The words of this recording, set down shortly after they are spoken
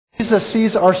Jesus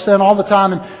sees our sin all the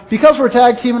time. And because we're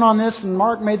tag teaming on this, and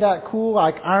Mark made that cool,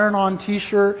 iron-on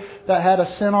t-shirt that had a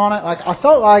sin on it, I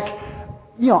felt like,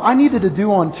 I needed to do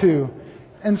one too.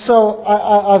 And so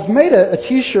I've made a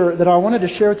t-shirt that I wanted to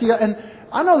share with you. And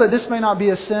I know that this may not be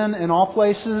a sin in all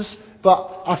places,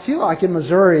 but I feel like in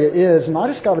Missouri it is. And I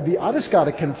just got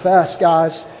to confess,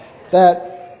 guys,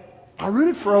 that I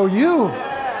rooted for OU.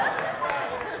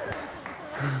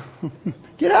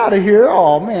 Get out of here.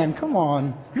 Oh, man, come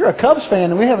on. You're a Cubs fan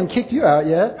and we haven't kicked you out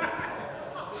yet.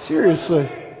 Seriously.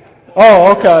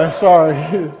 Oh, okay.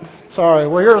 Sorry. Sorry.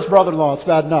 Well, you're his brother-in-law. It's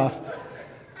bad enough.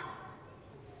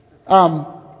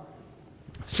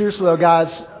 Seriously, though,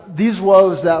 guys, these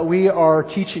woes that we are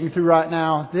teaching through right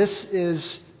now, this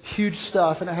is huge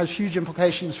stuff and it has huge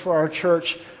implications for our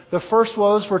church. The first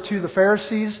woes were to the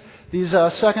Pharisees. These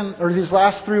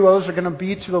last three woes are going to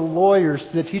be to the lawyers,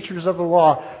 to the teachers of the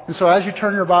law. And so as you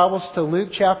turn your Bibles to Luke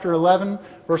chapter 11,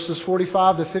 verses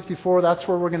 45 to 54, that's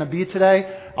where we're going to be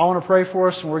today. I want to pray for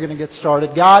us and we're going to get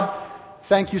started. God,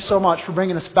 thank you so much for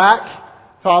bringing us back.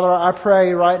 Father, I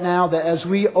pray right now that as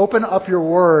we open up your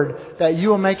word, that you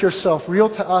will make yourself real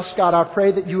to us. God, I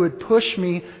pray that you would push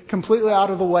me completely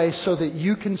out of the way so that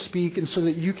you can speak and so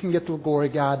that you can get the glory,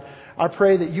 God. I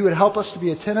pray that you would help us to be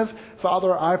attentive.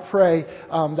 Father, I pray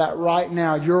that right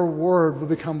now your word will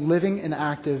become living and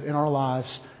active in our lives.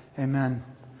 Amen.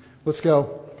 Let's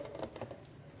go.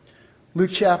 Luke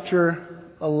chapter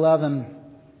 11.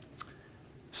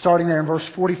 Starting there in verse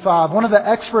 45, one of the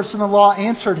experts in the law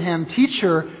answered him,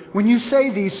 "Teacher, when you say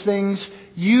these things,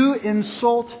 you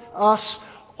insult us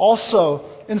also."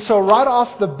 And so right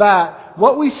off the bat,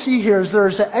 what we see here is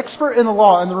there's an expert in the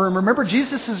law in the room. Remember,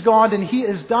 Jesus is gone and he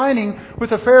is dining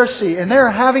with a Pharisee and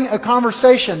they're having a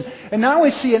conversation. And now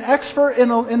we see an expert in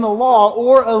the law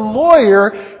or a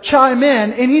lawyer chime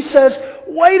in and he says,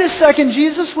 "Wait a second,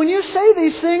 Jesus, when you say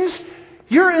these things,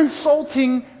 you're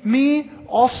insulting me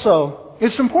also."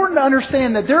 It's important to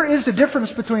understand that there is a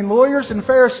difference between lawyers and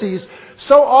Pharisees.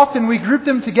 So often we group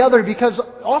them together because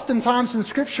oftentimes in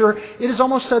Scripture it is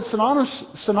almost said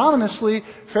synonymously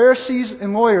Pharisees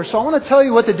and lawyers. So I want to tell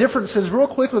you what the difference is real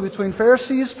quickly between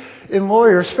Pharisees and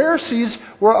lawyers. Pharisees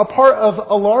were a part of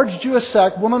a large Jewish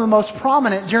sect, one of the most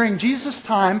prominent during Jesus'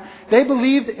 time. They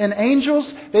believed in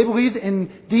angels. They believed in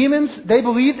demons. They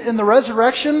believed in the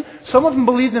resurrection. Some of them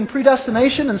believed in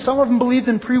predestination and some of them believed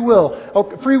in free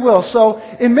will. So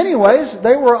in many ways,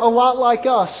 they were a lot like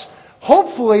us.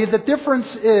 Hopefully, the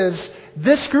difference is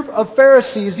this group of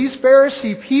Pharisees, these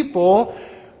Pharisee people,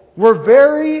 were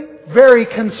very, very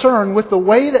concerned with the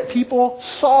way that people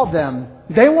saw them.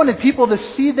 They wanted people to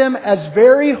see them as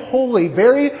very holy,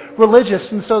 very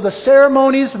religious. And so the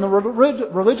ceremonies and the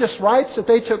religious rites that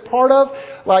they took part of,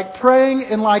 like praying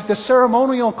and like the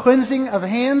ceremonial cleansing of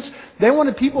hands, they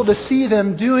wanted people to see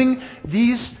them doing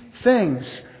these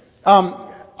things.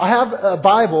 I have a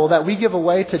Bible that we give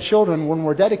away to children when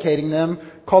we're dedicating them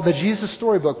called the Jesus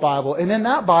Storybook Bible. And in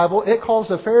that Bible, it calls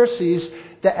the Pharisees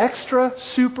the extra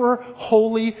super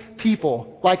holy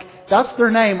people. Like, that's their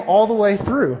name all the way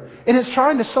through. And it's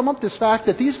trying to sum up this fact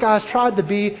that these guys tried to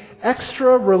be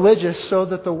extra religious so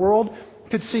that the world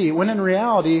could see. When in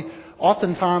reality,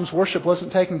 oftentimes worship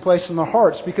wasn't taking place in their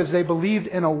hearts because they believed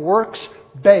in a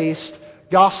works-based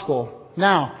gospel.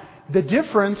 Now, the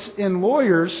difference in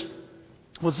lawyers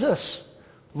was this.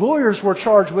 Lawyers were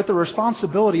charged with the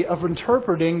responsibility of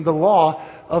interpreting the law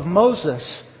of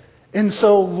Moses. And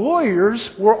so lawyers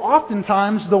were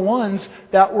oftentimes the ones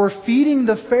that were feeding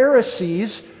the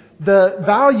Pharisees the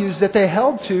values that they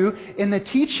held to in the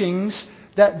teachings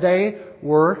that they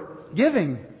were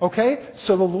giving. Okay?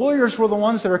 So the lawyers were the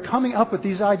ones that are coming up with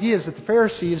these ideas that the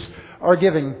Pharisees are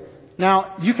giving.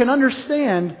 Now, you can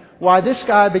understand why this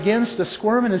guy begins to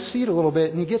squirm in his seat a little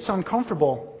bit and he gets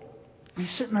uncomfortable.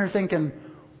 He's sitting there thinking,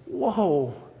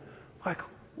 whoa,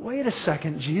 wait a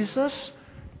second, Jesus.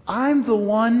 I'm the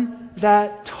one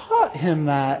that taught him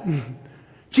that.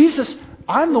 Jesus,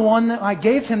 I'm the one that I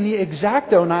gave him the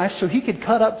X-Acto knife so he could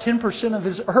cut up 10% of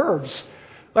his herbs.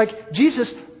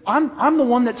 Jesus, I'm the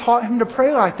one that taught him to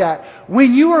pray like that.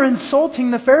 When you are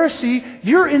insulting the Pharisee,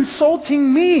 you're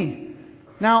insulting me.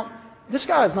 Now, this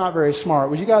guy is not very smart.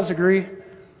 Would you guys agree?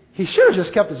 He should have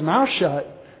just kept his mouth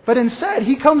shut. But instead,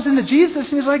 he comes into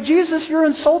Jesus and he's like, "Jesus, you're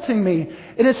insulting me."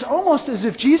 And it's almost as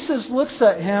if Jesus looks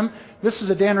at him. This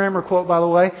is a Dan Rammer quote, by the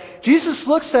way. Jesus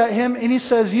looks at him and he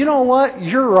says, "You know what?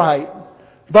 You're right.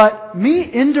 But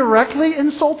me indirectly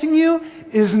insulting you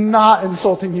is not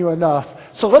insulting you enough.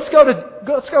 So let's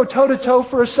go toe-to-toe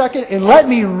for a second and let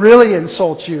me really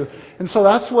insult you." And so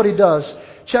that's what he does.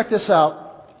 Check this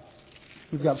out.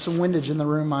 We've got some windage in the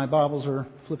room. My Bibles are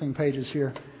flipping pages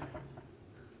here.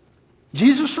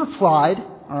 Jesus replied,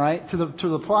 all right, to the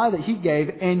reply that he gave,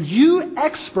 and you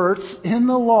experts in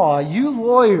the law, you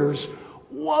lawyers,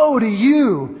 woe to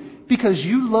you, because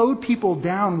you load people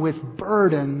down with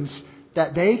burdens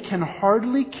that they can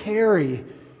hardly carry,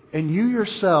 and you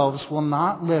yourselves will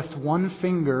not lift one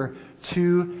finger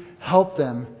to help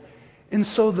them. And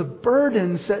so the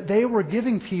burdens that they were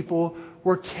giving people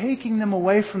were taking them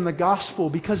away from the gospel,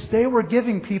 because they were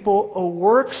giving people a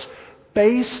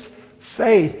works-based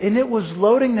faith, and it was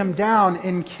loading them down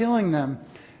and killing them.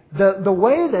 The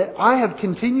way that I have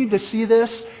continued to see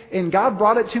this, and God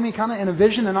brought it to me kind of in a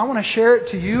vision, and I want to share it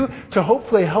to you to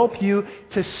hopefully help you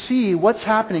to see what's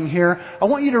happening here. I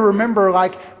want you to remember,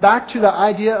 back to the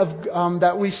idea of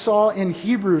that we saw in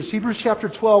Hebrews chapter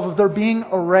 12, of there being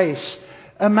a race.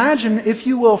 Imagine, if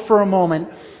you will, for a moment,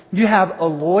 you have a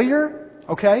lawyer,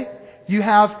 okay? You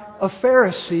have a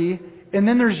Pharisee, and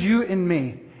then there's you and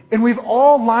me. And we've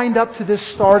all lined up to this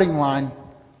starting line.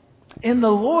 And the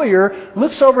lawyer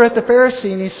looks over at the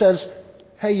Pharisee and he says,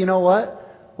 hey, you know what?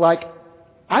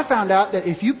 I found out that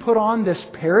if you put on this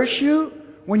parachute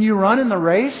when you run in the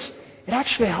race, it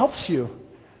actually helps you.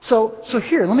 So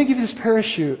here, let me give you this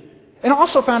parachute. And I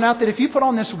also found out that if you put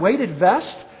on this weighted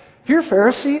vest, here,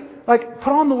 Pharisee,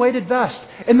 put on the weighted vest.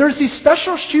 And there's these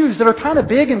special shoes that are kind of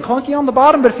big and clunky on the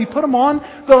bottom, but if you put them on,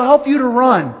 they'll help you to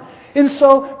run. And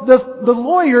so the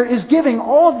lawyer is giving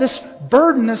all of this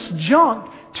burdenous junk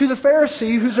to the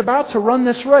Pharisee who's about to run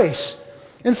this race.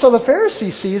 And so the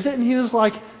Pharisee sees it and he was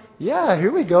like, yeah,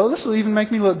 here we go. This will even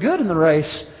make me look good in the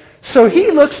race. So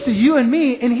he looks to you and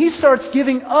me and he starts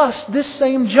giving us this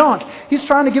same junk. He's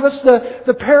trying to give us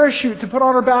the parachute to put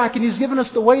on our back, and he's giving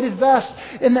us the weighted vest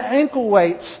and the ankle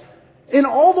weights. And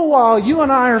all the while, you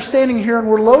and I are standing here and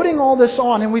we're loading all this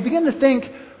on, and we begin to think,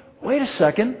 wait a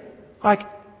second,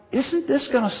 isn't this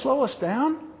going to slow us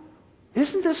down?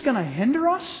 Isn't this going to hinder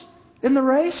us in the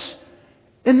race?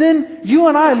 And then you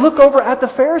and I look over at the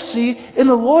Pharisee and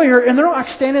the lawyer, and they're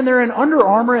standing there in Under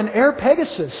Armour and Air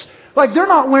Pegasus. They're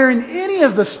not wearing any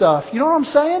of the stuff. You know what I'm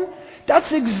saying?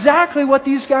 That's exactly what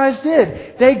these guys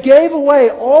did. They gave away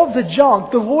all the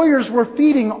junk. The lawyers were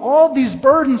feeding all these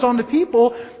burdens onto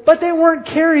people, but they weren't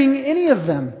carrying any of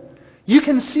them. You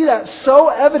can see that so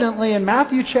evidently in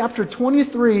Matthew chapter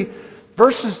 23,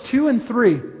 verses 2 and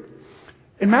 3.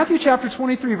 In Matthew chapter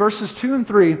 23, verses 2 and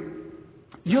 3,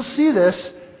 you'll see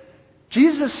this.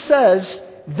 Jesus says,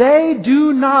 they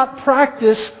do not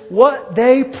practice what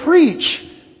they preach.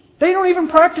 They don't even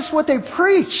practice what they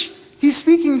preach. He's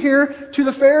speaking here to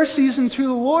the Pharisees and to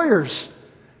the lawyers.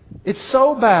 It's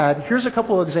so bad. Here's a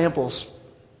couple of examples.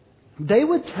 They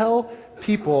would tell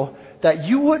people that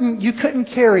you couldn't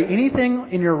carry anything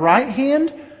in your right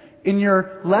hand, in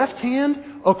your left hand,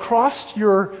 across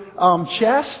your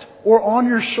chest, or on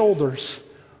your shoulders.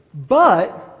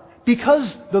 But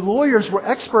because the lawyers were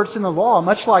experts in the law,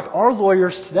 much like our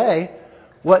lawyers today,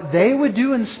 what they would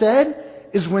do instead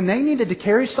is when they needed to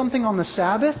carry something on the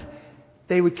Sabbath,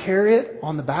 they would carry it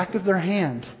on the back of their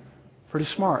hand. Pretty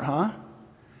smart, huh?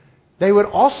 They would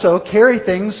also carry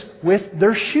things with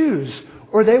their shoes,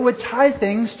 or they would tie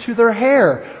things to their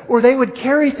hair, or they would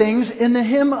carry things in the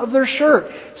hem of their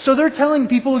shirt. So they're telling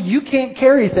people, you can't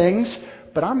carry things,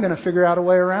 but I'm going to figure out a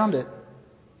way around it.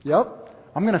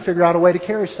 Yep, I'm going to figure out a way to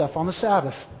carry stuff on the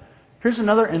Sabbath. Here's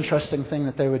another interesting thing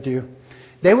that they would do.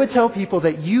 They would tell people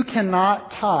that you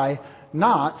cannot tie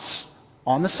knots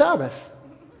on the Sabbath.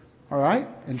 All right,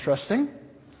 interesting.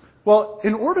 Well,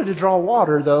 in order to draw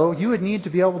water, though, you would need to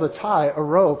be able to tie a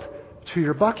rope to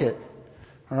your bucket.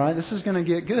 All right, this is going to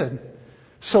get good.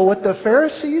 So what the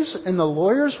Pharisees and the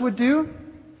lawyers would do,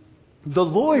 the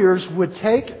lawyers would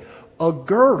take a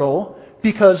girdle,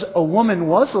 because a woman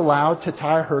was allowed to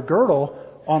tie her girdle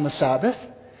on the Sabbath,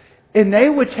 and they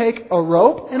would take a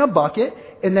rope and a bucket,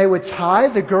 and they would tie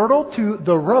the girdle to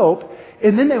the rope,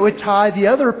 and then they would tie the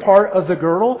other part of the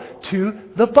girdle to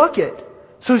the bucket.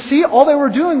 So see, all they were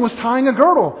doing was tying a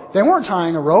girdle. They weren't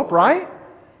tying a rope, right?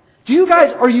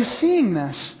 Are you seeing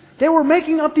this? They were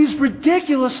making up these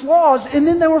ridiculous laws, and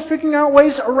then they were figuring out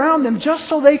ways around them just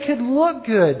so they could look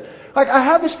good. I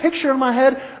have this picture in my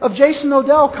head of Jason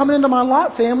Odell coming into my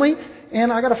lot family,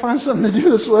 and I got to find something to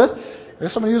do this with. I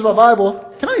guess I'm going to use my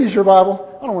Bible. Can I use your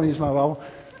Bible? I don't want to use my Bible.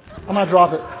 I might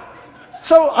drop it.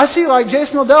 So I see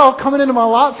Jason Odell coming into my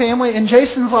lot family, and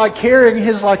Jason's carrying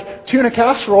his tuna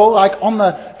casserole on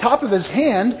the top of his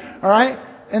hand, all right?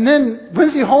 And then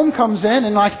Lindsay Holm comes in,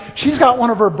 and she's got one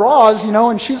of her bras,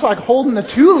 and she's holding the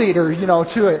 2-liter,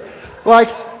 to it.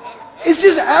 It's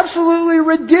just absolutely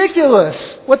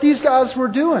ridiculous what these guys were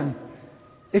doing.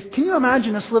 Can you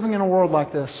imagine us living in a world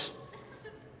like this?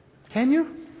 Can you?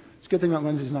 It's a good thing that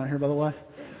Lindsay's not here, by the way.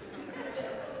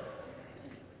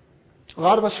 A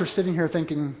lot of us are sitting here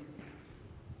thinking,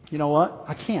 you know what?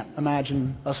 I can't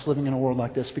imagine us living in a world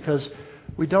like this because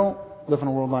we don't live in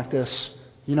a world like this.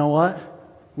 You know what?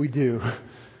 We do.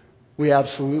 We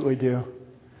absolutely do.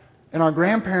 In our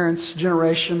grandparents'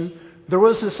 generation, there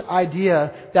was this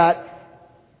idea that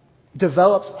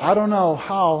developed, I don't know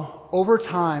how, over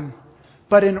time,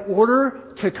 but in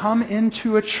order to come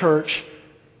into a church,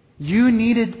 you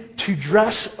needed to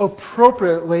dress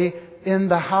appropriately in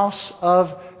the house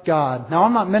of God. Now,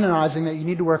 I'm not minimizing that you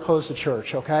need to wear clothes to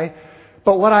church, okay?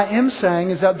 But what I am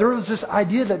saying is that there was this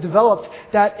idea that developed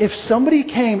that if somebody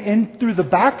came in through the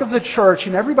back of the church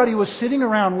and everybody was sitting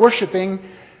around worshiping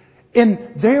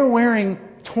and they were wearing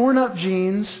torn up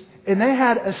jeans and they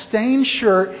had a stained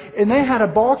shirt and they had a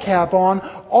ball cap on,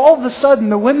 all of a sudden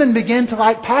the women began to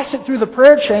pass it through the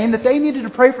prayer chain that they needed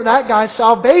to pray for that guy's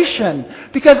salvation.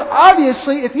 Because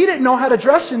obviously if he didn't know how to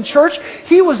dress in church,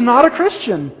 he was not a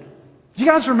Christian. Do you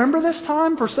guys remember this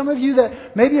time? For some of you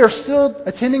that maybe are still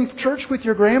attending church with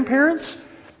your grandparents,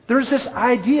 there's this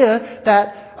idea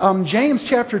that James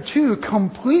chapter 2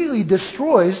 completely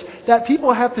destroys that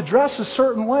people have to dress a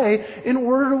certain way in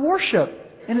order to worship.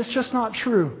 And it's just not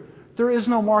true. There is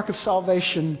no mark of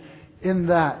salvation in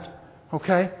that.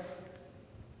 Okay?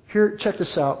 Here, check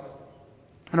this out.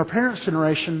 In our parents'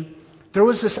 generation, there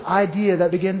was this idea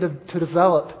that began to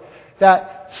develop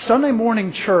that Sunday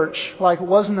morning church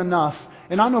wasn't enough.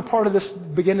 And I know part of this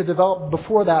began to develop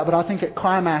before that, but I think it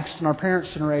climaxed in our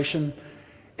parents' generation.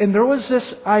 And there was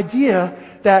this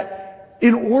idea that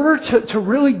in order to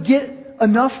really get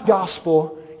enough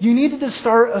gospel, you needed to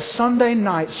start a Sunday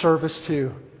night service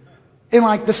too.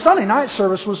 And the Sunday night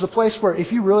service was the place where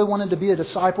if you really wanted to be a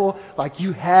disciple,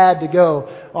 you had to go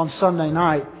on Sunday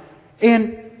night.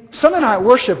 And Sunday night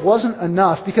worship wasn't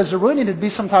enough because there really needed to be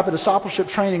some type of discipleship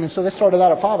training, and so they started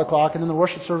that at 5 o'clock, and then the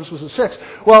worship service was at 6.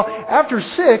 Well, after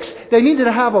 6, they needed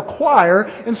to have a choir,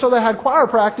 and so they had choir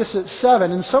practice at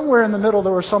 7, and somewhere in the middle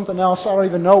there was something else, I don't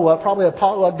even know what, probably a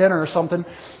potluck dinner or something.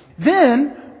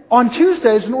 Then, on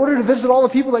Tuesdays, in order to visit all the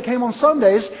people that came on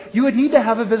Sundays, you would need to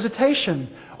have a visitation.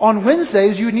 On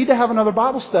Wednesdays, you would need to have another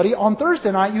Bible study. On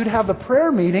Thursday night, you'd have the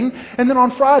prayer meeting. And then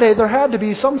on Friday, there had to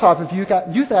be some type of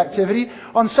youth activity.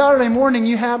 On Saturday morning,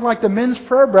 you had the men's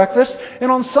prayer breakfast.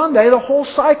 And on Sunday, the whole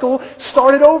cycle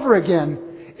started over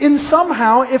again. And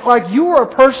somehow, if you were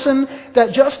a person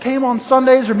that just came on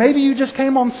Sundays, or maybe you just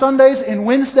came on Sundays and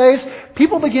Wednesdays,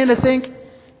 people began to think,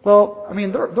 well,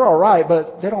 they're all right,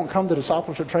 but they don't come to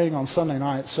discipleship training on Sunday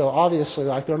night. So obviously,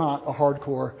 they're not a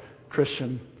hardcore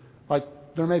Christian.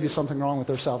 There may be something wrong with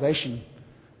their salvation.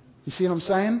 You see what I'm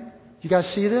saying? You guys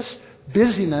see this?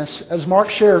 Busyness, as Mark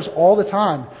shares all the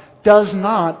time, does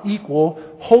not equal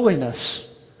holiness.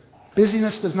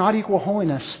 Busyness does not equal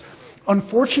holiness.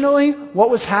 Unfortunately, what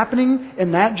was happening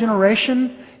in that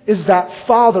generation is that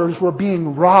fathers were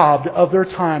being robbed of their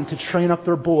time to train up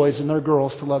their boys and their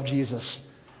girls to love Jesus.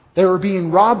 They were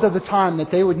being robbed of the time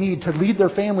that they would need to lead their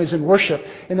families in worship.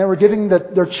 And they were giving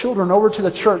their children over to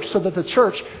the church so that the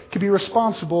church could be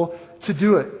responsible to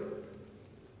do it.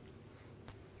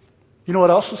 You know what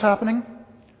else was happening?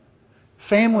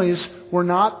 Families were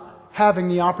not having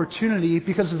the opportunity,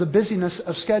 because of the busyness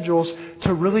of schedules,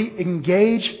 to really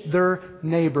engage their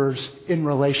neighbors in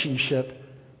relationship.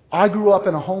 I grew up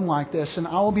in a home like this, and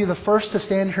I will be the first to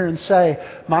stand here and say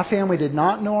my family did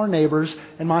not know our neighbors,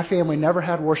 and my family never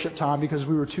had worship time because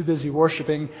we were too busy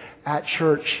worshiping at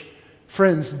church.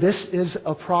 Friends, this is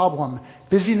a problem.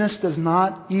 Busyness does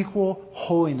not equal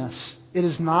holiness. It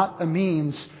is not a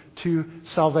means to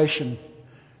salvation.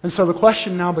 And so the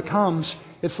question now becomes,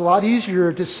 it's a lot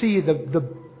easier to see the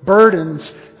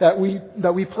burdens that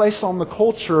we place on the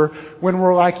culture when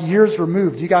we're years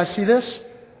removed. Do you guys see this?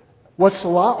 What's a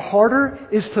lot harder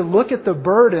is to look at the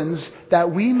burdens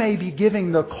that we may be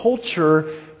giving the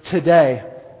culture today.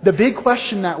 The big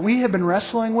question that we have been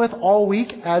wrestling with all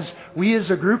week as we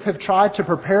as a group have tried to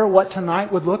prepare what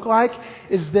tonight would look like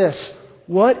is this.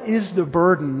 What is the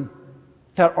burden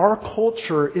that our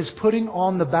culture is putting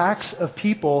on the backs of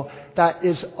people that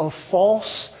is a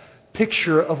false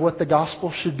picture of what the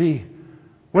gospel should be?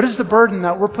 What is the burden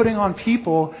that we're putting on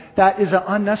people that is an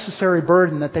unnecessary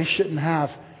burden that they shouldn't have?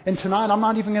 And tonight, I'm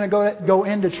not even going to go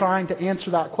into trying to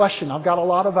answer that question. I've got a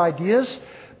lot of ideas,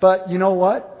 but you know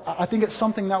what? I think it's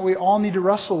something that we all need to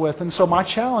wrestle with. And so my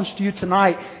challenge to you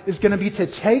tonight is going to be to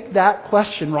take that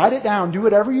question, write it down, do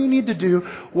whatever you need to do.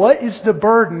 What is the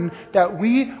burden that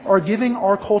we are giving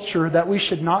our culture that we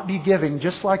should not be giving,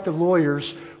 just like the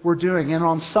lawyers were doing? And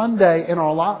on Sunday in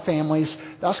our lot families,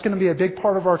 that's going to be a big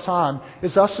part of our time,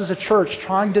 is us as a church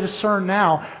trying to discern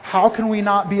now, how can we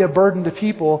not be a burden to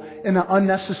people in an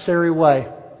unnecessary way?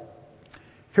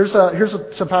 Here's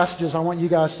some passages I want you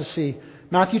guys to see.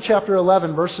 Matthew chapter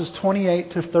 11, verses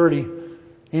 28 to 30.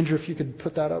 Andrew, if you could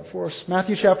put that up for us.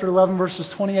 Matthew chapter 11, verses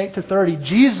 28 to 30.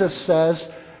 Jesus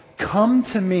says, "Come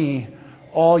to me,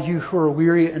 all you who are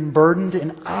weary and burdened,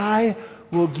 and I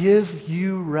will give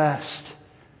you rest."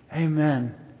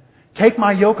 Amen. "Take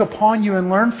my yoke upon you and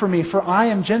learn from me, for I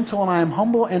am gentle and I am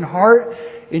humble in heart,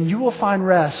 and you will find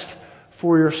rest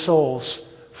for your souls.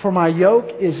 For my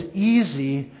yoke is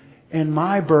easy and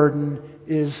my burden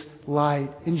is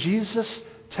light." And Jesus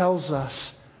tells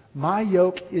us, my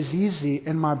yoke is easy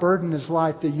and my burden is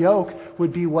light. The yoke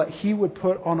would be what He would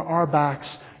put on our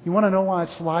backs. You want to know why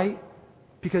it's light?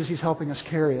 Because He's helping us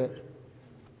carry it.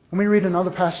 Let me read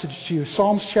another passage to you.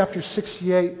 Psalms chapter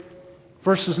 68,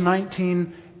 verses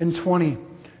 19 and 20.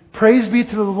 "Praise be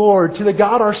to the Lord, to the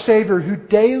God our Savior, who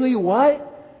daily" what?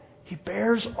 "He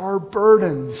bears our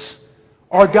burdens.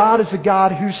 Our God is a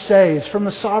God who saves. From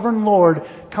the sovereign Lord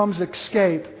comes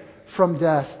escape from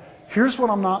death." Here's what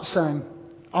I'm not saying.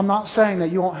 I'm not saying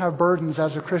that you won't have burdens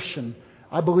as a Christian.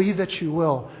 I believe that you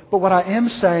will. But what I am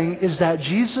saying is that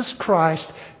Jesus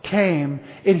Christ came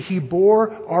and He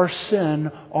bore our sin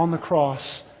on the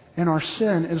cross. And our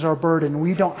sin is our burden.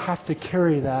 We don't have to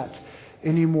carry that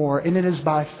anymore. And it is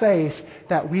by faith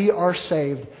that we are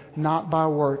saved, not by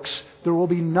works. There will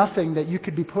be nothing that you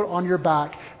could be put on your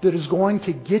back that is going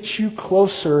to get you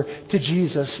closer to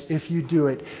Jesus if you do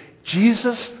it.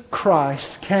 Jesus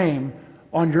Christ came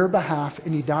on your behalf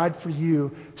and He died for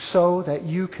you so that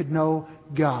you could know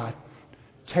God.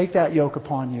 Take that yoke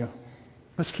upon you.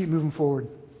 Let's keep moving forward.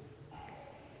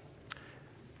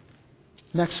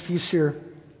 Next piece here.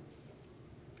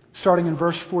 Starting in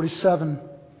verse 47.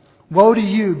 "Woe to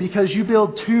you, because you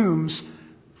build tombs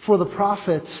for the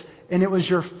prophets, and it was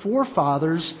your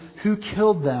forefathers who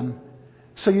killed them.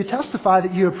 So you testify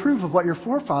that you approve of what your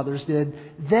forefathers did.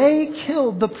 They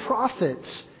killed the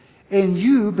prophets, and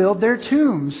you build their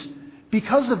tombs.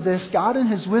 Because of this, God in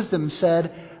His wisdom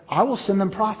said, I will send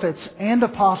them prophets and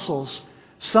apostles,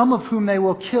 some of whom they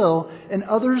will kill, and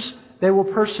others they will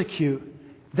persecute.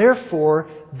 Therefore,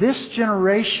 this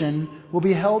generation will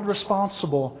be held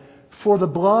responsible for the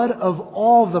blood of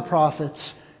all the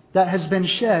prophets that has been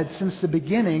shed since the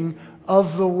beginning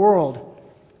of the world,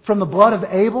 from the blood of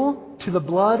Abel to the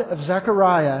blood of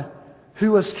Zechariah,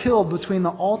 who was killed between the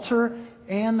altar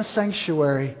and the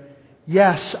sanctuary.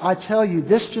 Yes, I tell you,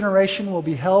 this generation will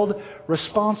be held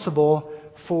responsible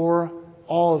for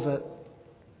all of it."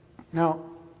 Now,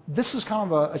 this is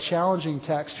kind of a challenging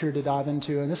text here to dive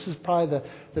into, and this is probably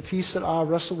the piece that I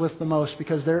wrestle with the most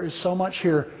because there is so much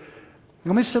here.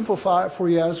 Let me simplify it for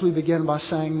you as we begin by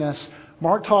saying this.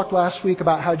 Mark talked last week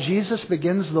about how Jesus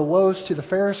begins the woes to the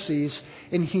Pharisees,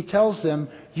 and He tells them,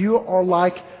 you are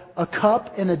like a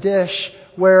cup in a dish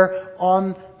where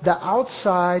on the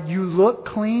outside you look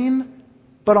clean,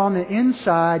 but on the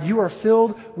inside you are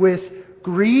filled with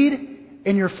greed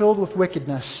and you're filled with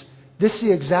wickedness. This is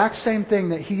the exact same thing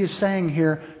that He is saying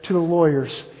here to the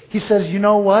lawyers. He says, you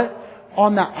know what?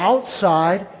 On the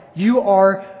outside, you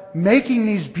are making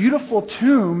these beautiful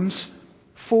tombs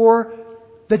for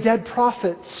the dead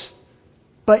prophets.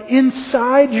 But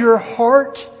inside your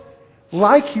heart,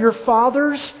 like your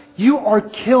fathers, you are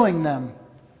killing them.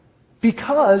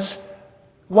 Because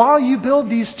while you build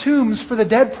these tombs for the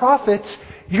dead prophets,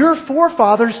 your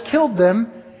forefathers killed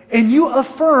them, and you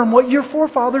affirm what your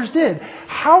forefathers did.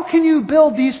 How can you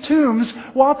build these tombs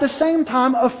while at the same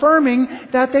time affirming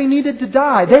that they needed to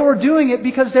die? They were doing it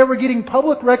because they were getting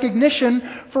public recognition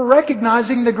for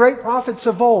recognizing the great prophets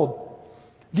of old.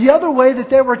 The other way that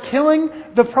they were killing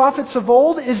the prophets of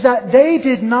old is that they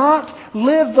did not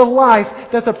live the life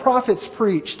that the prophets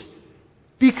preached.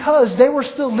 Because they were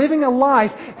still living a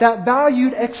life that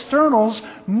valued externals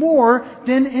more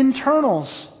than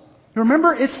internals.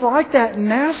 Remember, it's like that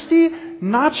nasty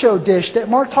nacho dish that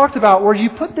Mark talked about where you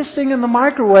put this thing in the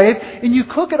microwave and you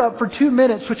cook it up for 2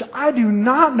 minutes, which I do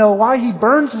not know why he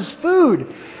burns his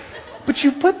food. But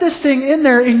you put this thing in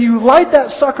there and you light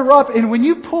that sucker up, and when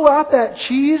you pull out that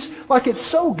cheese, like it's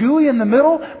so gooey in the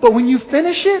middle, but when you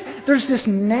finish it, there's this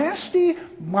nasty,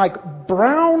 like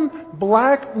brown,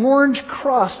 black, orange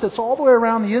crust that's all the way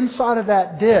around the inside of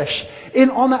that dish. And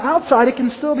on the outside, it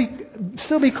can still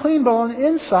be clean, but on the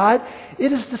inside,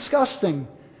 it is disgusting.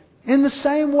 In the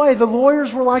same way, the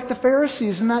lawyers were like the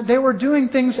Pharisees in that they were doing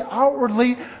things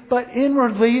outwardly, but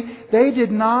inwardly, they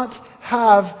did not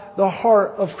have the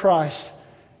heart of Christ.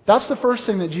 That's the first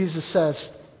thing that Jesus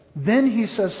says. Then He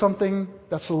says something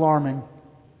that's alarming.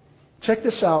 Check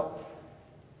this out.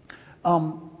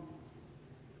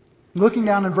 Looking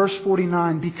down in verse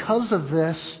 49, because of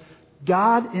this,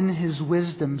 God in His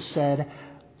wisdom said,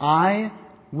 I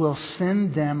will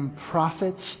send them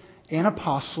prophets and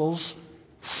apostles,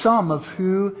 some of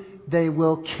who they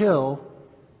will kill,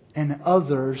 and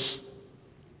others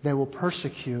they will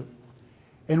persecute.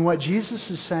 And what Jesus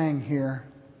is saying here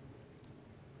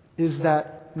is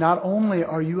that not only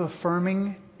are you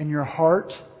affirming in your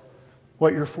heart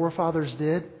what your forefathers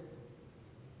did,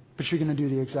 but you're going to do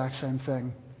the exact same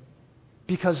thing.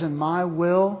 Because in my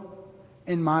will,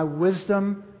 in my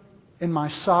wisdom, in my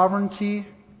sovereignty,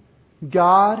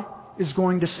 God is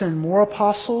going to send more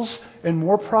apostles and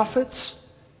more prophets.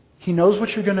 He knows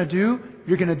what you're going to do.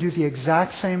 You're going to do the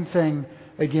exact same thing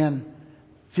again.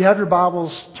 If you have your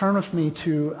Bibles, turn with me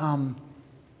to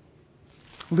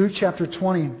Luke chapter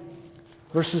 20,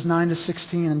 verses 9 to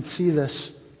 16, and see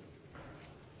this.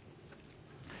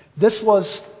 This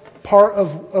was part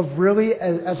of really,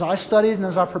 as I studied and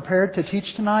as I prepared to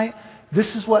teach tonight,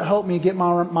 this is what helped me get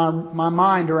my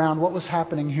mind around what was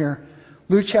happening here.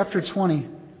 Luke chapter 20,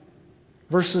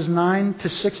 verses 9 to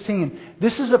 16.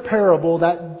 This is a parable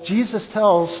that Jesus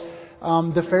tells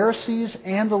the Pharisees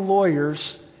and the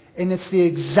lawyers, and it's the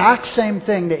exact same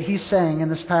thing that He's saying in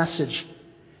this passage.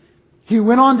 He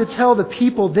went on to tell the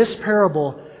people this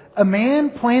parable. A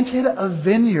man planted a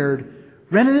vineyard,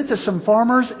 rented it to some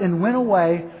farmers, and went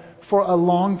away for a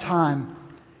long time.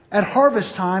 At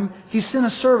harvest time, he sent a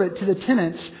servant to the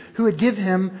tenants who would give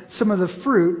him some of the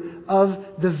fruit of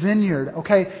the vineyard.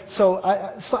 Okay, so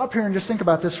I stop here and just think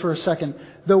about this for a second.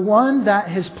 The one that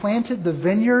has planted the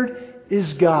vineyard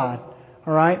is God.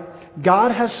 All right?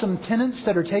 God has some tenants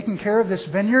that are taking care of this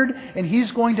vineyard, and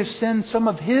He's going to send some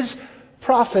of His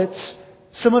prophets,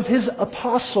 some of His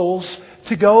apostles,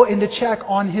 to go and to check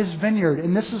on His vineyard.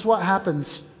 And this is what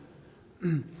happens.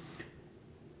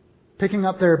 Picking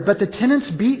up there. But the tenants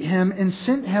beat him and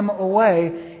sent him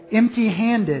away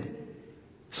empty-handed.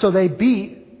 So they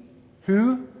beat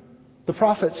who? The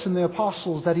prophets and the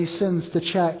apostles that He sends to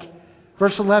check.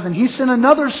 Verse 11. He sent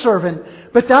another servant,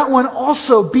 but that one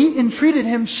also beat and treated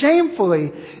him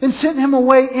shamefully and sent him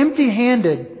away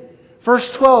empty-handed. Verse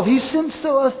 12, he sent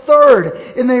still a third,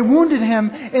 and they wounded him,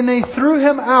 and they threw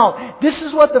him out. This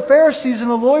is what the Pharisees and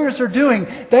the lawyers are doing.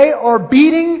 They are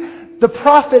beating the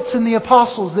prophets and the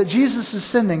apostles that Jesus is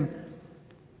sending.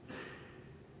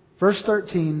 Verse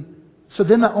 13, so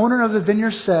then the owner of the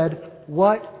vineyard said,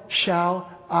 what shall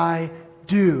I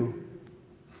do?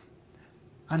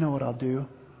 I know what I'll do.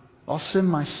 I'll send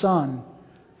my son,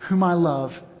 whom I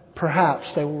love.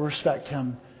 Perhaps they will respect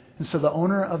him. And so the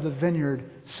owner of the vineyard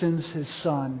sends his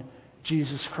son,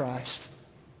 Jesus Christ.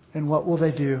 And what will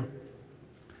they do?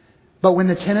 But when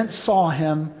the tenants saw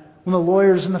him, when the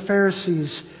lawyers and the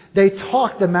Pharisees, they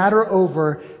talked the matter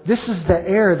over. This is the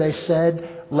heir, they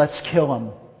said. Let's kill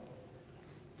him.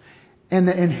 And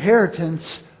the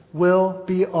inheritance will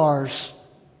be ours.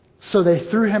 So they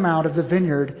threw him out of the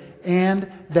vineyard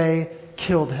and they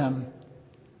killed him.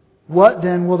 What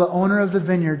then will the owner of the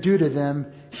vineyard do to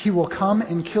them? He will come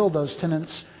and kill those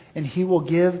tenants, and he will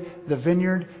give the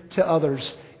vineyard to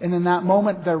others. And in that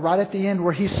moment, they're right at the end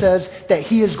where he says that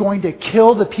he is going to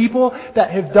kill the people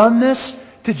that have done this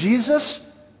to Jesus.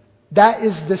 That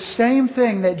is the same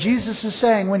thing that Jesus is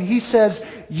saying when He says,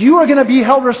 you are going to be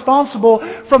held responsible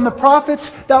from the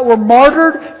prophets that were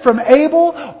martyred from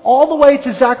Abel all the way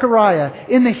to Zechariah.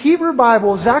 In the Hebrew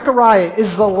Bible, Zechariah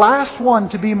is the last one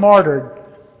to be martyred.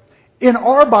 In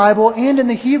our Bible and in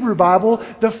the Hebrew Bible,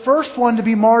 the first one to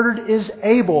be martyred is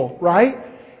Abel, right?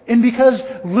 And because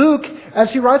Luke,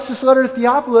 as he writes this letter to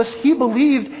Theophilus, he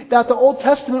believed that the Old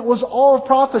Testament was all of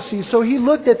prophecy. So he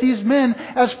looked at these men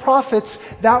as prophets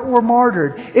that were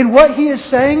martyred. And what he is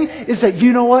saying is that,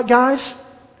 you know what, guys?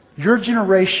 Your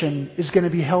generation is going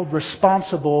to be held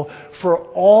responsible for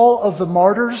all of the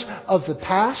martyrs of the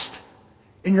past.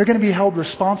 And you're going to be held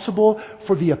responsible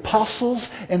for the apostles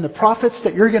and the prophets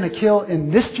that you're going to kill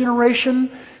in this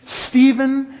generation.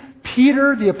 Stephen,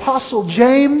 Peter, the apostle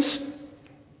James.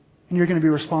 And you're going to be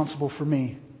responsible for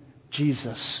me,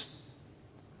 Jesus.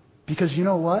 Because you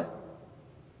know what?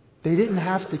 They didn't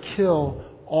have to kill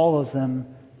all of them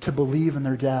to believe in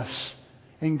their deaths.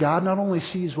 And God not only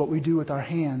sees what we do with our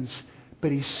hands,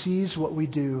 but He sees what we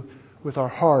do with our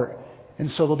heart.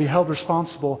 And so they'll be held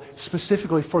responsible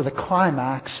specifically for the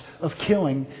climax of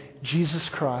killing Jesus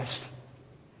Christ.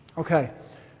 Okay,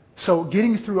 so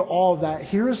getting through all of that,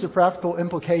 here is the practical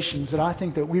implications that I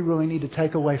think that we really need to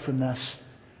take away from this.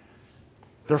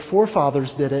 Their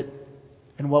forefathers did it,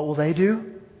 and what will they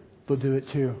do? They'll do it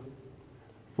too.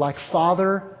 Like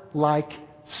father, like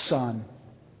son.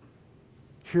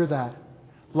 Hear that.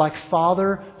 Like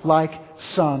father, like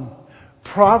son.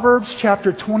 Proverbs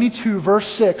chapter 22 verse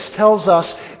 6 tells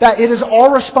us that it is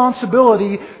our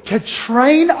responsibility to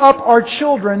train up our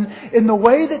children in the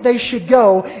way that they should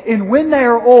go, and when they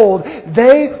are old,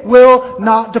 they will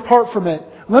not depart from it.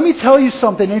 Let me tell you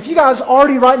something. If you guys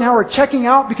already right now are checking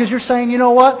out because you're saying, you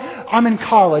know what, I'm in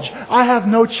college, I have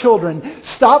no children,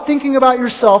 stop thinking about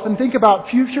yourself and think about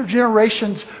future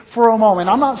generations for a moment.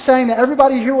 I'm not saying that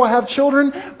everybody here will have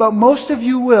children, but most of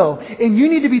you will. And you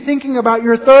need to be thinking about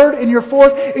your third and your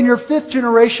fourth and your fifth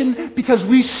generation, because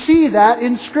we see that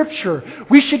in Scripture.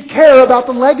 We should care about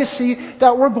the legacy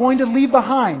that we're going to leave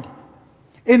behind.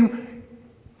 And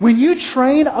when you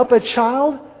train up a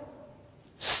child,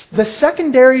 the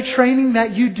secondary training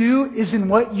that you do is in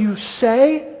what you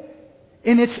say,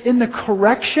 and it's in the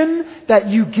correction that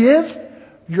you give.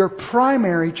 Your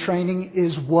primary training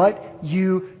is what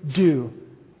you do.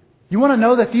 You want to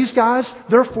know that these guys,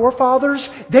 their forefathers,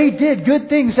 they did good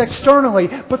things externally,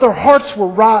 but their hearts were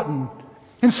rotten.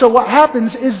 And so what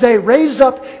happens is they raise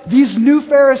up these new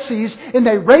Pharisees and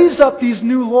they raise up these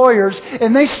new lawyers,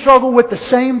 and they struggle with the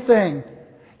same thing.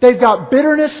 They've got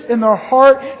bitterness in their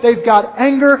heart. They've got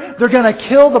anger. They're going to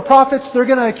kill the prophets. They're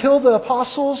going to kill the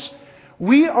apostles.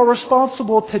 We are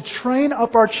responsible to train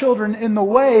up our children in the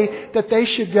way that they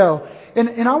should go.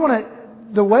 And I want to,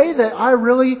 the way that I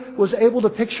really was able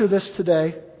to picture this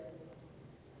today,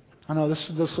 I know this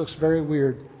looks very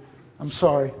weird. I'm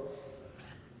sorry.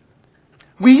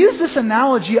 We use this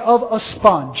analogy of a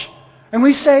sponge. And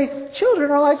we say, children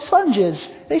are like sponges.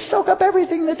 They soak up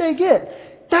everything that they get.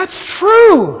 That's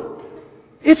true.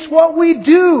 It's what we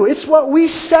do. It's what we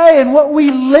say and what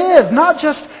we live. Not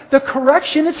just the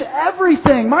correction. It's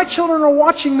everything. My children are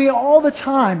watching me all the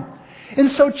time.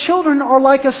 And so children are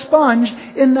like a sponge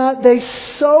in that they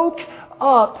soak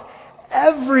up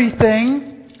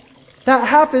everything that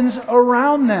happens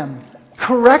around them.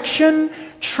 Correction,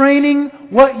 training,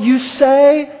 what you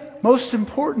say, most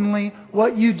importantly,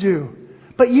 what you do.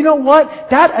 But you know what?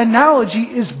 That analogy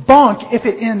is bunk if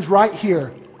it ends right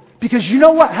here. Because you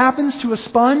know what happens to a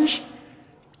sponge?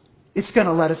 It's going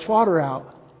to let its water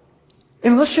out.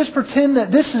 And let's just pretend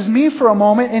that this is me for a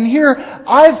moment. And here,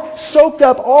 I've soaked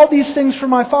up all these things from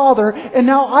my father. And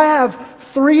now I have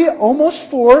 3,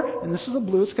 almost 4, and this is a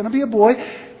blue, it's going to be a boy,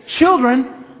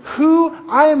 children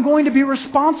who I am going to be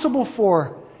responsible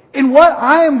for. And what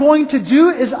I am going to do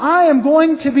is I am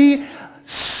going to be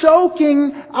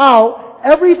soaking out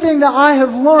everything that I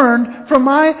have learned from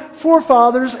my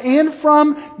forefathers and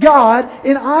from God,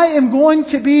 and I am going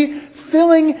to be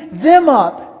filling them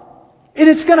up. And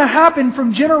it's going to happen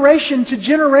from generation to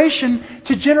generation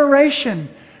to generation.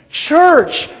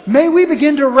 Church, may we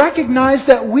begin to recognize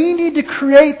that we need to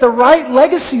create the right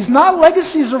legacies, not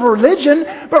legacies of religion,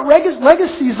 but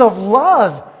legacies of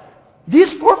love.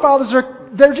 These forefathers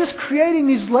they're just creating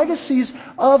these legacies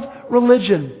of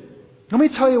religion. Let me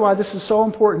tell you why this is so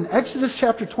important. Exodus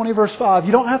chapter 20 verse 5.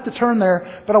 You don't have to turn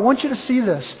there, but I want you to see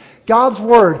this. God's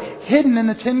Word, hidden in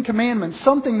the Ten Commandments.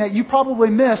 Something that you probably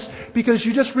miss because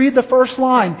you just read the first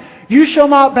line. You shall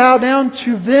not bow down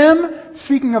to them,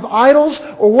 speaking of idols,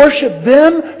 or worship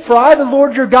them. For I, the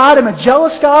Lord your God, am a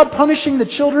jealous God, punishing the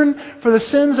children for the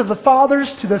sins of the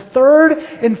fathers to the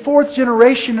 3rd and 4th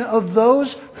generation of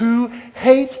those who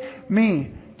hate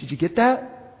me. Did you get that?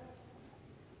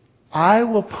 I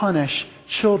will punish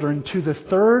children to the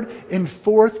 3rd and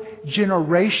 4th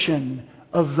generation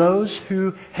of those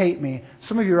who hate me.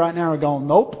 Some of you right now are going,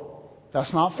 nope,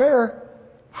 that's not fair.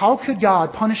 How could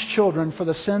God punish children for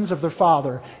the sins of their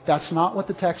father? That's not what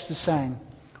the text is saying.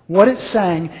 What it's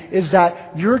saying is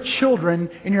that your children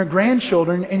and your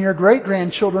grandchildren and your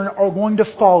great-grandchildren are going to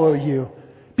follow you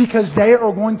because they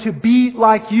are going to be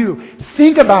like you.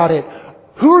 Think about it.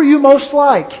 Who are you most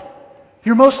like?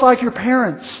 You're most like your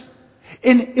parents.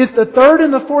 And if the 3rd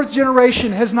and the 4th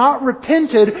generation has not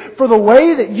repented for the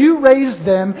way that you raised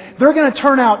them, they're going to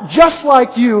turn out just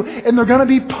like you and they're going to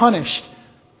be punished.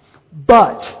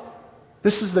 But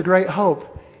this is the great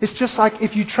hope. It's just like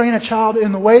if you train a child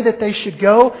in the way that they should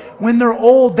go, when they're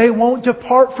old, they won't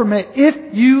depart from it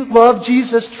if you love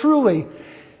Jesus truly.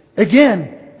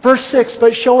 Again, verse 6,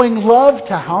 but showing love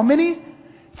to how many?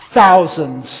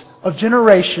 Thousands of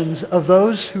generations of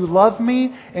those who love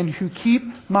me and who keep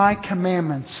my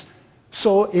commandments.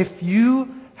 So if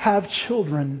you have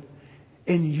children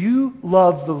and you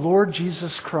love the Lord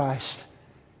Jesus Christ,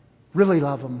 really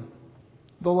love them,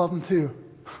 they'll love them too.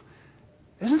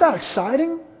 Isn't that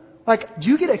exciting? Like, do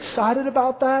you get excited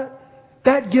about that?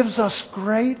 That gives us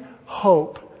great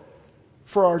hope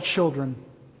for our children.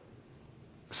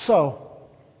 So,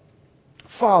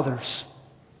 fathers,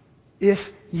 if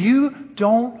you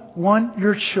don't want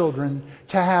your children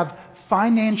to have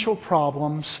financial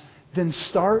problems, then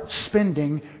start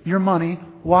spending your money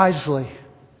wisely.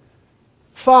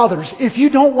 Fathers, if you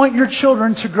don't want your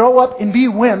children to grow up and be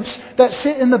wimps that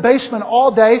sit in the basement all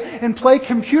day and play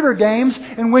computer games,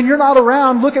 and when you're not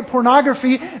around look at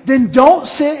pornography, then don't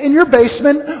sit in your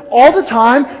basement all the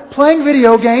time playing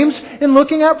video games and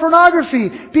looking at pornography.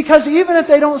 Because even if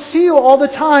they don't see you all the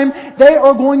time, they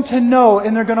are going to know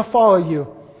and they're going to follow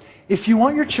you. If you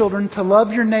want your children to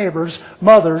love your neighbors,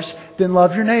 mothers, then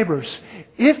love your neighbors.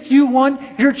 If you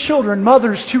want your children,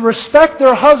 mothers, to respect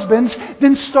their husbands,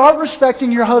 then start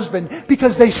respecting your husband,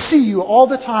 because they see you all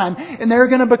the time and they're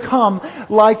going to become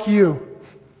like you.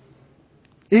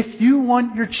 If you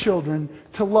want your children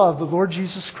to love the Lord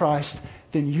Jesus Christ,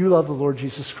 then you love the Lord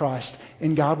Jesus Christ,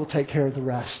 and God will take care of the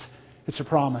rest. It's a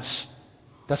promise.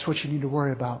 That's what you need to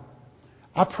worry about.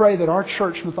 I pray that our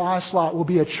church, Matthias Lot, will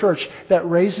be a church that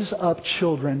raises up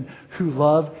children who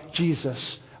love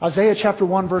Jesus. Isaiah chapter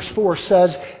 1 verse 4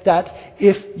 says that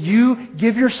if you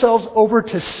give yourselves over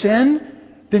to sin,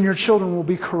 then your children will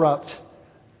be corrupt.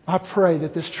 I pray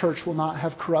that this church will not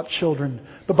have corrupt children,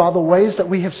 but by the ways that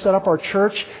we have set up our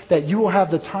church, that you will have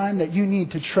the time that you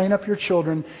need to train up your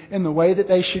children in the way that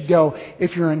they should go.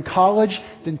 If you're in college,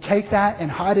 then take that and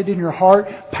hide it in your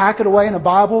heart, pack it away in a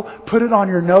Bible, put it on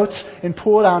your notes, and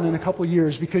pull it out in a couple of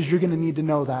years, because you're going to need to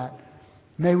know that.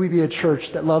 May we be a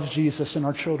church that loves Jesus, and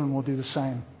our children will do the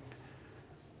same.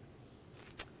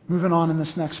 Moving on in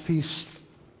this next piece.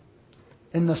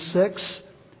 In the sixth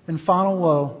and final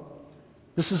woe,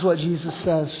 this is what Jesus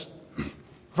says.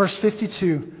 Verse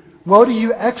 52. Woe to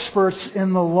you, experts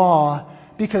in the law,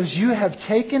 because you have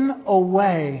taken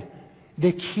away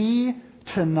the key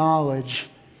to knowledge,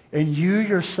 and you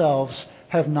yourselves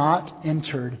have not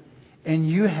entered, and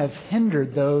you have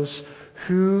hindered those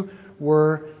who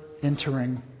were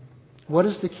entering. What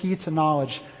is the key to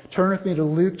knowledge? Turn with me to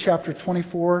Luke chapter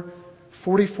 24,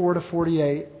 44 to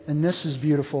 48, and this is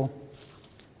beautiful.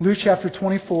 Luke chapter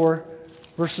 24,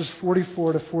 verses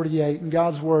 44 to 48, and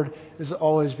God's Word is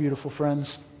always beautiful,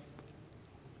 friends.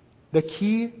 The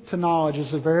key to knowledge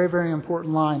is a very, very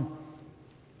important line.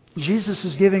 Jesus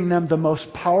is giving them the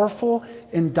most powerful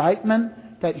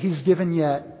indictment that He's given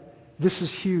yet. This is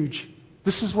huge.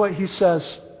 This is what He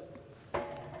says.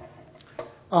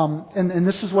 And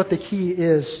this is what the key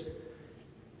is.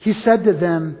 He said to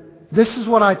them, "This is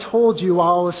what I told you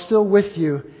while I was still with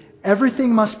you.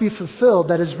 Everything must be fulfilled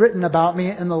that is written about me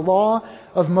in the law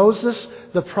of Moses,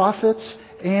 the prophets,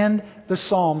 and the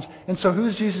Psalms." And so who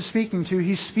is Jesus speaking to?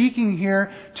 He's speaking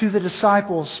here to the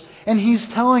disciples. And He's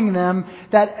telling them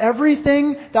that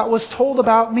everything that was told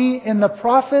about me in the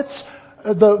prophets,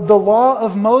 the law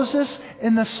of Moses,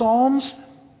 in the Psalms,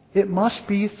 it must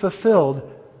be fulfilled.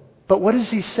 But what does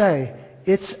He say?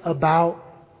 It's about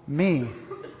me.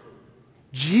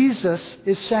 Jesus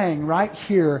is saying right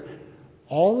here,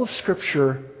 all of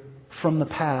Scripture from the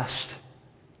past,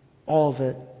 all of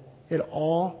it, it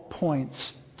all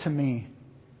points to me.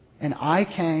 And I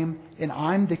came, and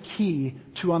I'm the key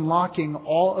to unlocking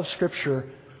all of Scripture.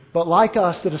 But like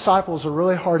us, the disciples are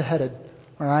really hard-headed,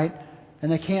 all right? And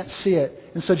they can't see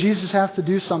it. And so Jesus has to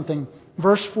do something.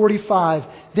 Verse 45,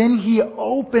 then He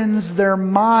opens their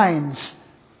minds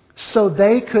so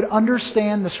they could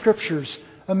understand the Scriptures.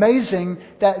 Amazing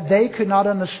that they could not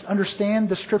understand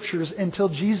the Scriptures until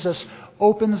Jesus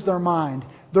opens their mind.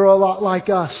 They're a lot like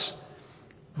us.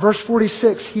 Verse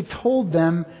 46, He told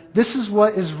them, this is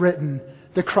what is written.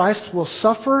 The Christ will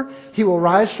suffer, He will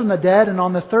rise from the dead, and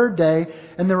on the third day,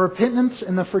 and the repentance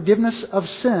and the forgiveness of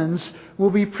sins will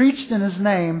be preached in His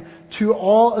name to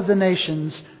all of the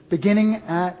nations, beginning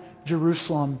at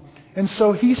Jerusalem. And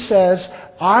so He says,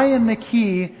 I am the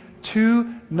key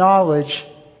to knowledge,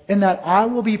 and that I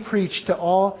will be preached to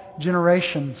all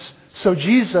generations. So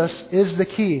Jesus is the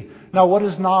key. Now what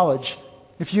is knowledge?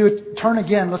 If you turn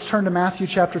again, let's turn to Matthew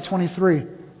chapter 23,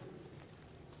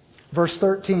 verse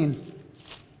 13.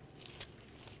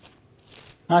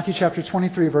 Matthew chapter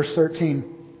 23, verse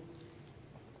 13.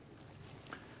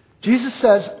 Jesus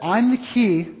says, I'm the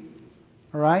key.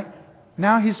 All right?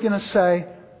 Now He's going to say,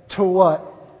 to what?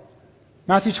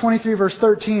 Matthew 23, verse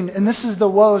 13. And this is the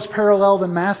woes paralleled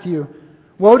in Matthew.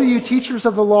 Woe to you, teachers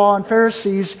of the law and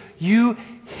Pharisees, you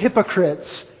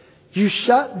hypocrites! You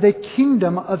shut the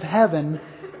kingdom of heaven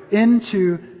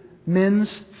into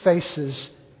men's faces.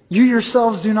 You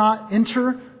yourselves do not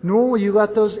enter, nor will you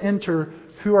let those enter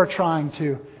who are trying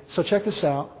to. So check this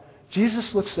out.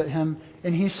 Jesus looks at him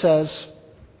and He says,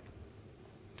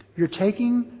 you're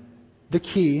taking the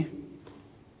key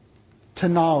to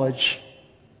knowledge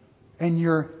and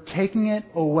you're taking it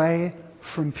away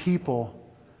from people.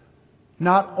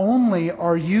 not only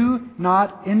are you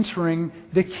not entering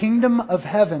the kingdom of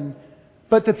heaven,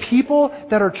 but the people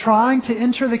that are trying to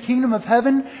enter the kingdom of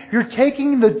heaven, you're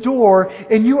taking the door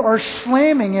and you are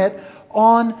slamming it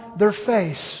on their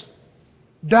face.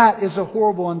 That is a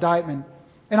horrible indictment.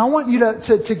 And I want you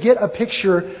to get a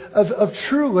picture of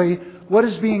truly what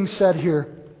is being said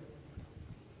here.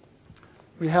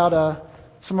 We had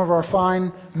some of our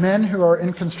fine men who are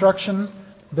in construction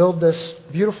build this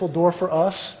beautiful door for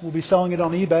us. We'll be selling it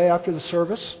on eBay after the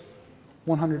service,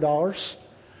 $100.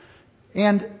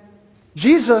 And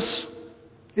Jesus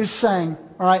is saying,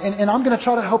 all right, and I'm going to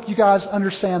try to help you guys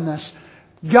understand this.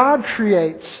 God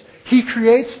creates. He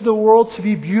creates the world to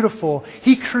be beautiful.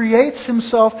 He creates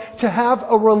Himself to have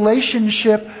a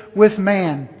relationship with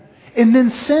man. And then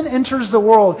sin enters the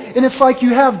world. And it's like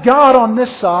you have God on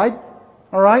this side,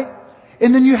 all right?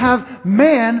 And then you have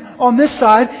man on this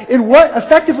side. And what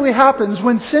effectively happens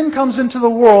when sin comes into the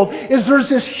world is there's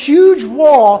this huge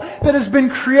wall that has been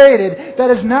created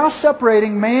that is now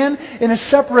separating man and is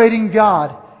separating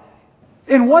God.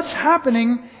 And what's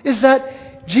happening is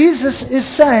that Jesus is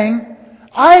saying,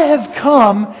 I have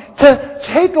come to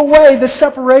take away the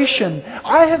separation.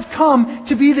 I have come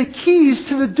to be the keys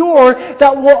to the door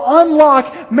that will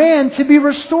unlock man to be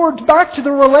restored back to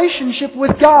the relationship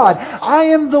with God. I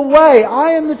am the way.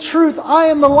 I am the truth. I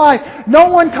am the life. No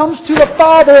one comes to the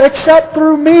Father except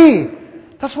through me.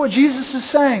 That's what Jesus is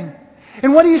saying.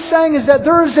 And what He's saying is that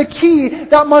there is a key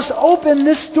that must open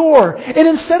this door. And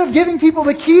instead of giving people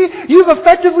the key, you've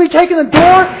effectively taken the door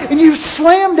and you've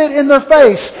slammed it in their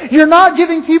face. You're not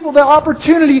giving people the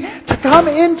opportunity to come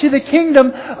into the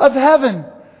kingdom of heaven.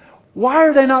 Why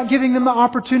are they not giving them the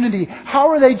opportunity? How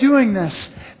are they doing this?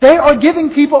 They are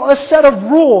giving people a set of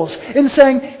rules and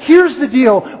saying, here's the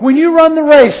deal. When you run the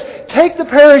race, take the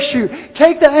parachute,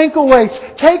 take the ankle weights,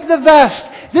 take the vest.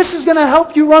 This is going to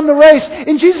help you run the race.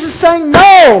 And Jesus is saying,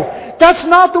 no, that's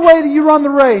not the way that you run the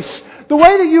race. The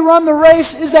way that you run the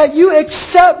race is that you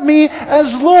accept me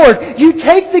as Lord. You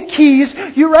take the keys.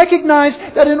 You recognize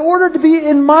that in order to be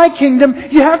in my kingdom,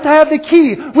 you have to have the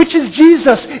key, which is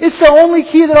Jesus. It's the only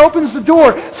key that opens the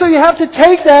door. So you have to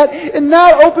take that, and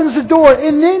that opens the door.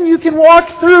 And then you can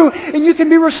walk through, and you can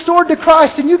be restored to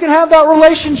Christ, and you can have that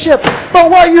relationship. But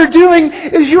what you're doing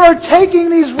is you are taking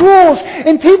these rules,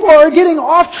 and people are getting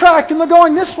off track, and they're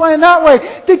going this way and that way.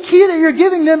 The key that you're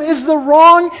giving them is the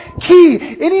wrong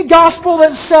key. Any gospel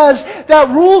that says that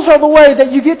rules are the way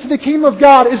that you get to the kingdom of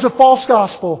God is a false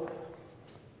gospel.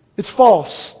 It's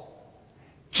false.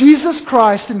 Jesus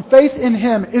Christ and faith in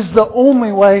Him is the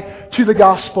only way to the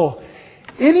gospel.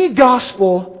 Any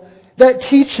gospel that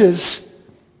teaches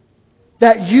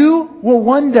that you will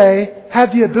one day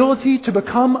have the ability to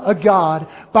become a God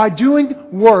by doing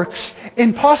works,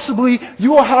 and possibly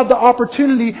you will have the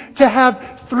opportunity to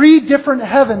have 3 different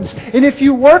heavens. And if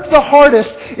you work the hardest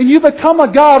and you become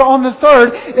a God on the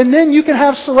 3rd, and then you can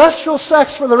have celestial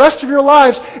sex for the rest of your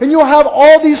lives, and you'll have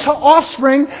all these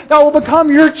offspring that will become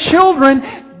your children,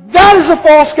 that is a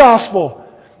false gospel.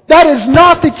 That is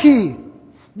not the key.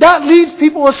 That leads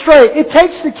people astray. It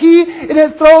takes the key and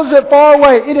it throws it far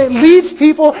away. And it leads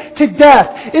people to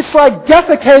death. It's like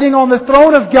defecating on the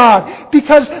throne of God.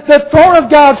 Because the throne of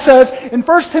God says in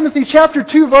 1 Timothy chapter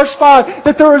 2 verse 5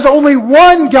 that there is only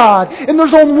one God. And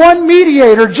there's only one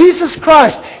mediator, Jesus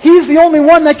Christ. He's the only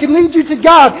one that can lead you to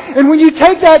God. And when you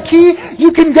take that key,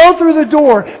 you can go through the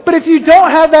door. But if you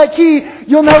don't have that key,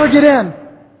 you'll never get in.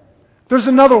 There's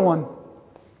another one.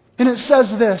 And it says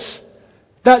this.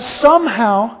 That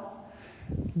somehow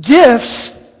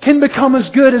gifts can become as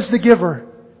good as the giver.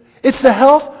 It's the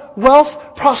health,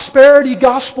 wealth, prosperity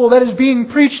gospel that is being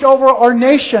preached over our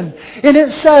nation. And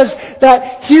it says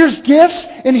that here's gifts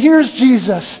and here's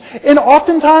Jesus. And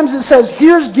oftentimes it says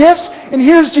here's gifts and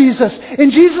here's Jesus.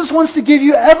 And Jesus wants to give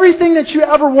you everything that you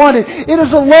ever wanted. It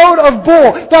is a load of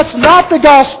bull. That's not the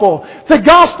gospel. The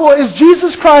gospel is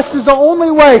Jesus Christ is the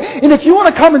only way. And if you want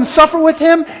to come and suffer with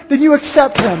Him, then you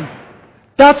accept Him.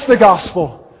 That's the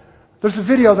gospel. There's a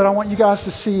video that I want you guys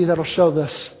to see that'll show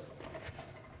this.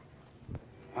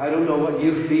 I don't know what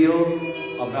you feel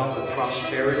about the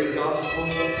prosperity gospel,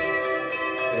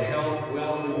 the health,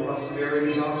 wealth, and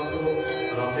prosperity gospel,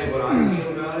 but I'll tell you what I feel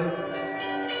about it.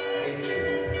 Hatred.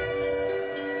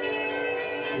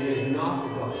 It is not the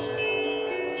gospel.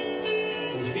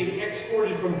 It's being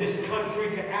exported from this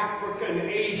country to Africa and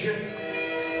Asia,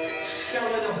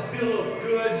 selling a bill of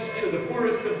goods to the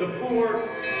poorest of the poor.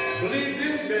 Believe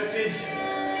this message.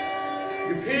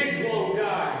 Your pigs won't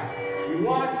die. Your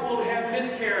wife won't have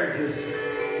miscarriages.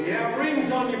 You have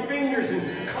rings on your fingers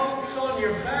and coats on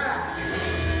your back.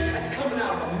 That's coming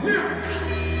out of America.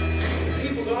 The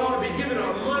people that ought to be giving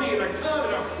our money and our time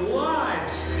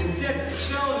lives instead of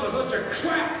selling a bunch of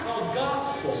crap called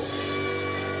gospel.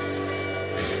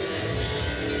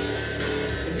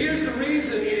 And here's the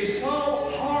reason it is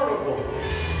so horrible.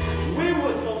 When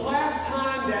was the last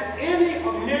time that any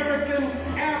American,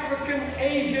 African,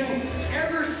 Asian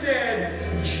ever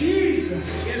said, Jesus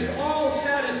is all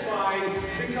satisfying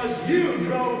because you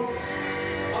drove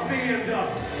a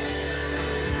BMW?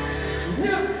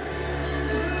 Never.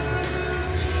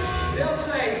 They'll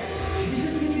say,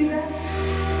 Jesus give you that?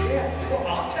 Yeah, well,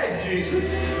 I'll take Jesus.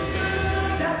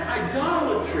 That's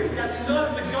idolatry. That's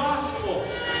not the gospel.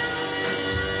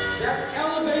 That's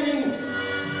elevating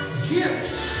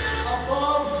gifts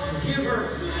above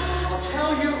giver. I'll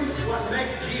tell you what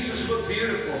makes Jesus look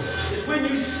beautiful is when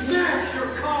you smash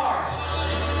your car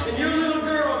and your little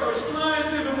girl goes flying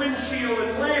through the windshield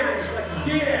and lands like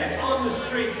dead on the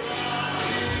street.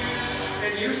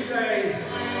 And you say,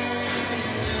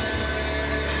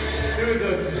 through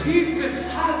the deepest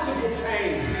possible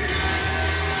pain,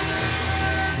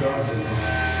 God's enough.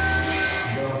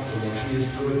 God's enough. He is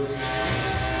good.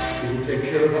 He will take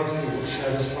care of us. He will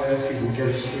satisfy us. He will get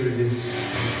us through this.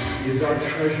 He is our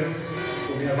treasure.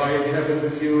 Whom have I in heaven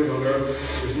with you and on earth?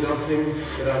 There's nothing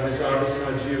that I desire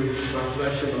besides you. My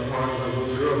flesh and my heart, my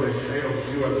little girl, they fail.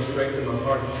 You are the strength of my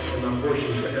heart and my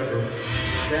portion forever.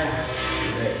 That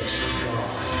makes God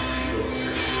good.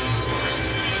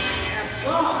 Ask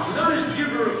God, not as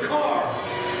giver of cars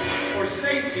or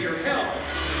safety or health.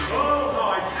 Oh,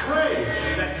 how I pray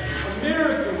that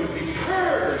America would be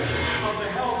purged of the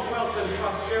health, wealth, and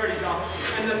prosperity gospel,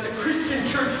 and that the Christian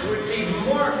church would be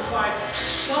marked by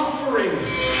suffering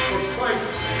for Christ.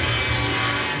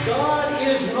 God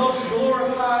is most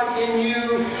glorified in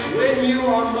you when you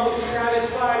are most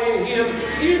satisfied in Him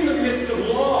in the midst of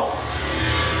loss.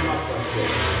 Not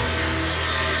prosperity.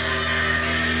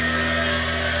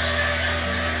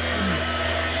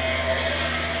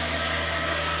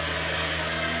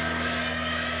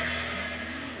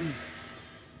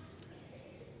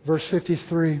 Verse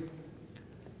 53,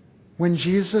 when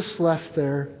Jesus left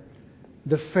there,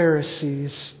 the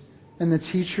Pharisees and the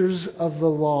teachers of the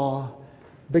law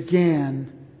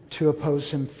began to oppose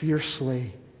Him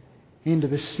fiercely and to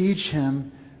besiege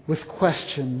Him with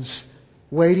questions,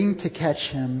 waiting to catch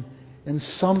Him in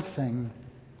something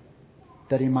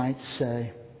that He might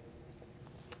say.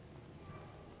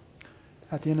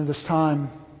 At the end of this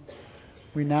time,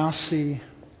 we now see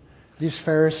these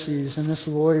Pharisees and these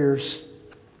lawyers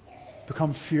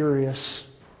become furious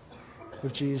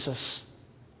with Jesus.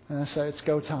 And they say, it's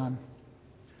go time.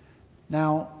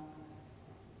 Now,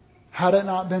 had it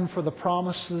not been for the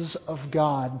promises of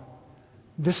God,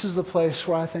 this is the place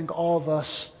where I think all of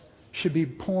us should be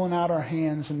pulling out our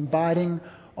hands and biting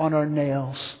on our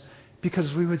nails,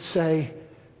 because we would say,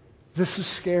 this is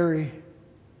scary.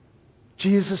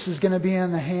 Jesus is going to be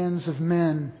in the hands of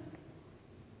men.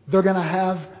 They're going to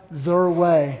have their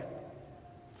way.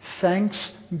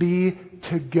 Thanks be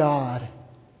to God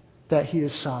that He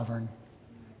is sovereign.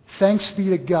 Thanks be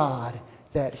to God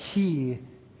that He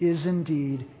is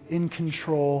indeed in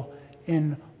control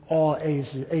in all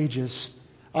ages.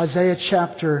 Isaiah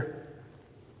chapter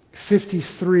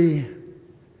 53,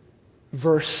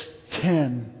 verse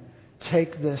 10.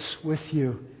 Take this with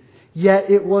you. Yet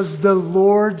it was the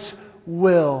Lord's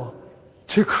will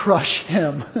to crush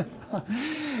Him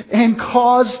and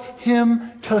cause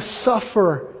Him to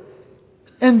suffer.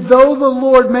 And though the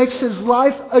Lord makes His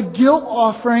life a guilt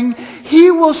offering,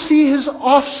 He will see His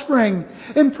offspring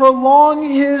and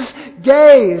prolong His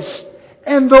days.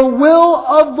 And the will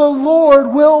of the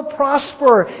Lord will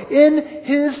prosper in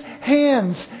His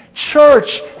hands. Church,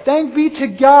 thank be to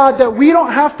God that we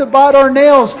don't have to bite our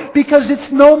nails, because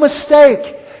it's no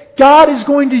mistake. God is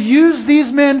going to use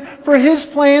these men for His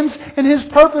plans and His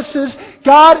purposes.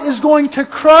 God is going to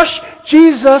crush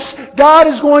Jesus. God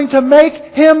is going to make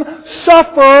Him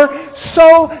suffer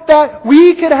so that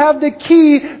we could have the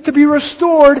key to be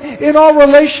restored in our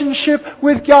relationship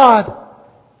with God.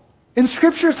 And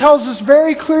Scripture tells us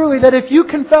very clearly that if you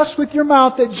confess with your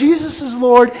mouth that Jesus is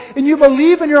Lord and you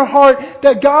believe in your heart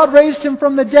that God raised Him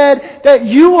from the dead, that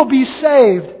you will be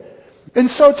saved.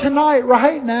 And so tonight,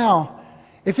 right now,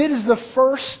 if it is the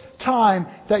first time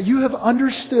that you have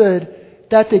understood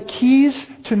that the keys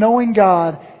to knowing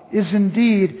God is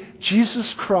indeed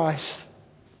Jesus Christ,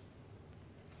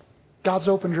 God's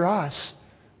opened your eyes.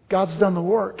 God's done the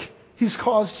work. He's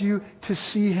caused you to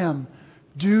see Him.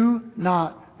 Do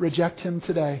not reject Him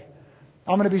today.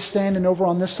 I'm going to be standing over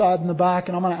on this side in the back,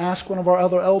 and I'm going to ask one of our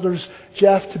other elders,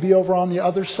 Jeff, to be over on the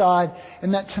other side.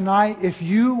 And that tonight, if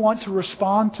you want to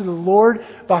respond to the Lord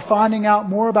by finding out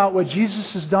more about what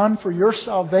Jesus has done for your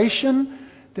salvation,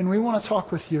 then we want to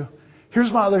talk with you.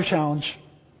 Here's my other challenge.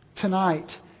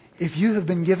 Tonight, if you have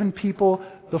been giving people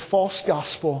the false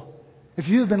gospel, if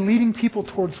you have been leading people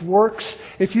towards works,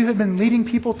 if you have been leading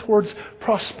people towards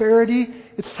prosperity,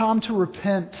 it's time to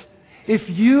repent. If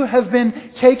you have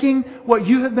been taking what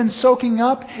you have been soaking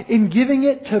up and giving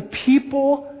it to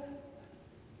people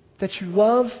that you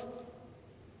love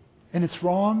and it's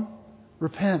wrong,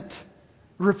 repent.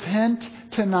 Repent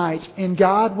tonight and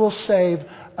God will save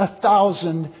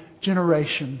 1,000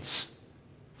 generations.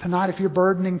 Tonight, if you're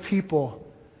burdening people,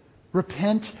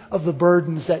 repent of the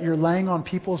burdens that you're laying on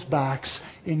people's backs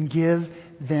and give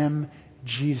them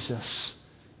Jesus.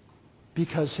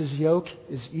 Because His yoke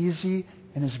is easy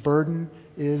and His burden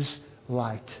is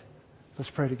light.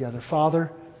 Let's pray together.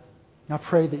 Father, I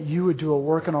pray that You would do a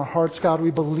work in our hearts, God.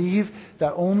 We believe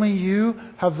that only You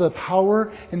have the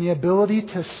power and the ability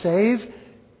to save.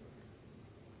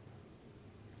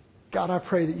 God, I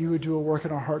pray that You would do a work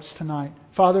in our hearts tonight.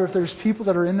 Father, if there's people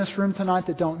that are in this room tonight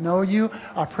that don't know You,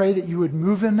 I pray that You would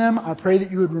move in them. I pray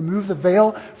that You would remove the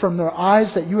veil from their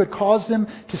eyes, that You would cause them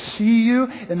to see You,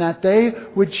 and that they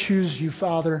would choose You,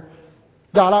 Father.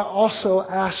 God, I also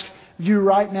ask You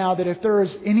right now that if there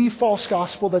is any false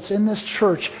gospel that's in this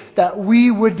church, that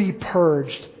we would be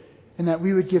purged and that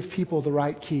we would give people the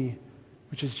right key,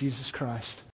 which is Jesus Christ.